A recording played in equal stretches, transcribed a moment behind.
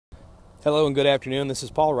Hello and good afternoon. This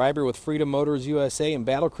is Paul Reiber with Freedom Motors USA in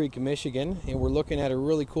Battle Creek, Michigan, and we're looking at a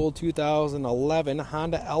really cool 2011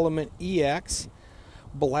 Honda Element EX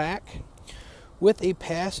black with a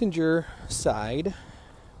passenger side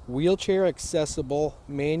wheelchair accessible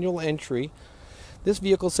manual entry. This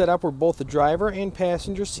vehicle is set up where both the driver and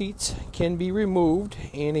passenger seats can be removed,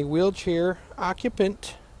 and a wheelchair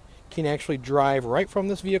occupant can actually drive right from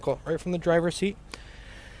this vehicle, right from the driver's seat,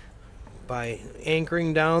 by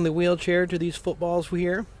anchoring down the wheelchair to these footballs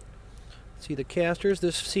here. See the casters?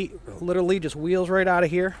 This seat literally just wheels right out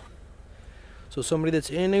of here. So somebody that's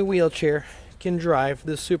in a wheelchair can drive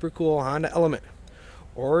this super cool Honda Element.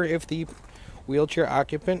 Or if the wheelchair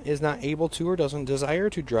occupant is not able to or doesn't desire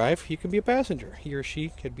to drive, he can be a passenger. He or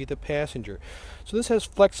she could be the passenger. So this has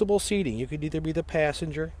flexible seating. You could either be the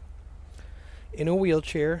passenger in a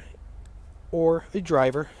wheelchair or a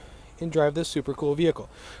driver and drive this super cool vehicle.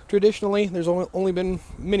 Traditionally, there's only been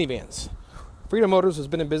minivans. Freedom Motors has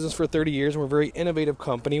been in business for 30 years, and we're a very innovative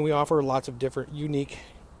company. We offer lots of different unique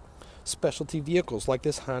specialty vehicles like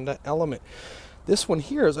this Honda Element. This one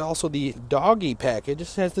here is also the doggie package.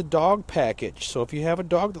 This has the dog package. So if you have a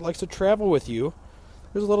dog that likes to travel with you,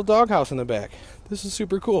 there's a little dog house in the back. This is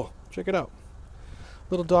super cool. Check it out.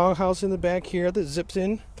 Little dog house in the back here that zips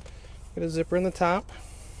in. Got a zipper in the top.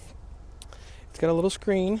 It's got a little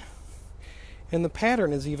screen. And the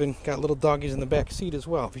pattern has even got little doggies in the back seat as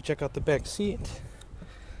well. If you check out the back seat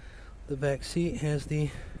has the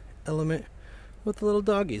Element with the little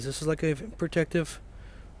doggies. This is like a protective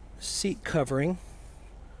seat covering.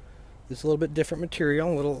 This is a little bit different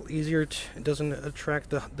material, a little easier. It doesn't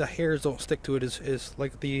attract the hairs, don't stick to it. Is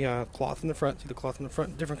like the cloth in the front. See the cloth in the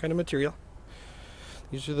front, different kind of material.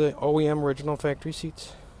 These are the OEM original factory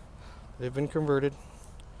seats. They've been converted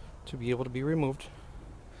to be able to be removed.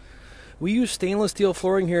 We use stainless steel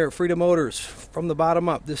flooring here at Freedom Motors from the bottom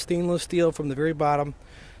up. This stainless steel from the very bottom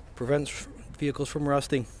prevents vehicles from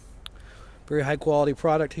rusting. Very high quality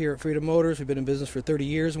product here at Freedom Motors. We've been in business for 30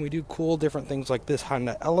 years, and we do cool different things like this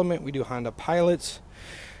Honda Element. We do Honda Pilots,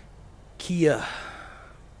 Kia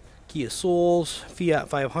Souls, Fiat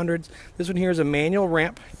 500s. This one here is a manual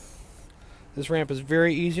ramp. This ramp is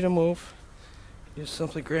very easy to move. You just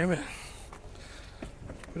simply grab it,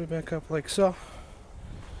 put it back up like so.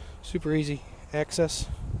 Super easy access,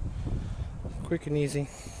 quick and easy,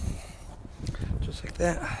 just like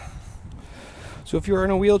that. So if you're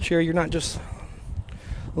in a wheelchair, you're not just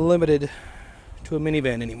limited to a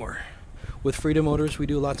minivan anymore. With Freedom Motors, we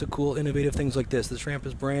do lots of cool, innovative things like this. This ramp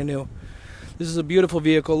is brand new. This is a beautiful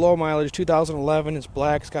vehicle, low mileage, 2011. It's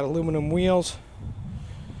black, it's got aluminum wheels.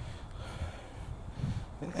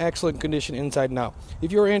 In excellent condition inside and out.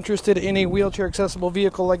 If you're interested in a wheelchair accessible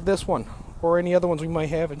vehicle like this one, or any other ones we might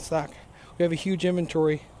have in stock, we have a huge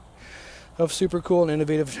inventory of super cool and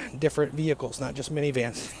innovative different vehicles, not just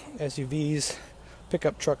minivans, SUVs,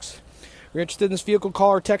 pickup trucks. If you're interested in this vehicle, call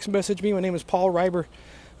or text message me. My name is Paul Reiber.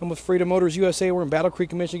 I'm with Freedom Motors USA. We're in Battle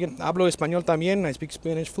Creek, Michigan. Hablo español también. I speak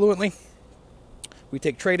Spanish fluently. We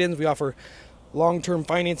take trade-ins. We offer long-term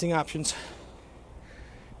financing options.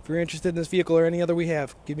 If you're interested in this vehicle or any other we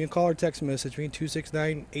have, give me a call or text message me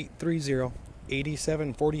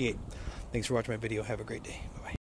 269-830-8748. Thanks for watching my video. Have a great day.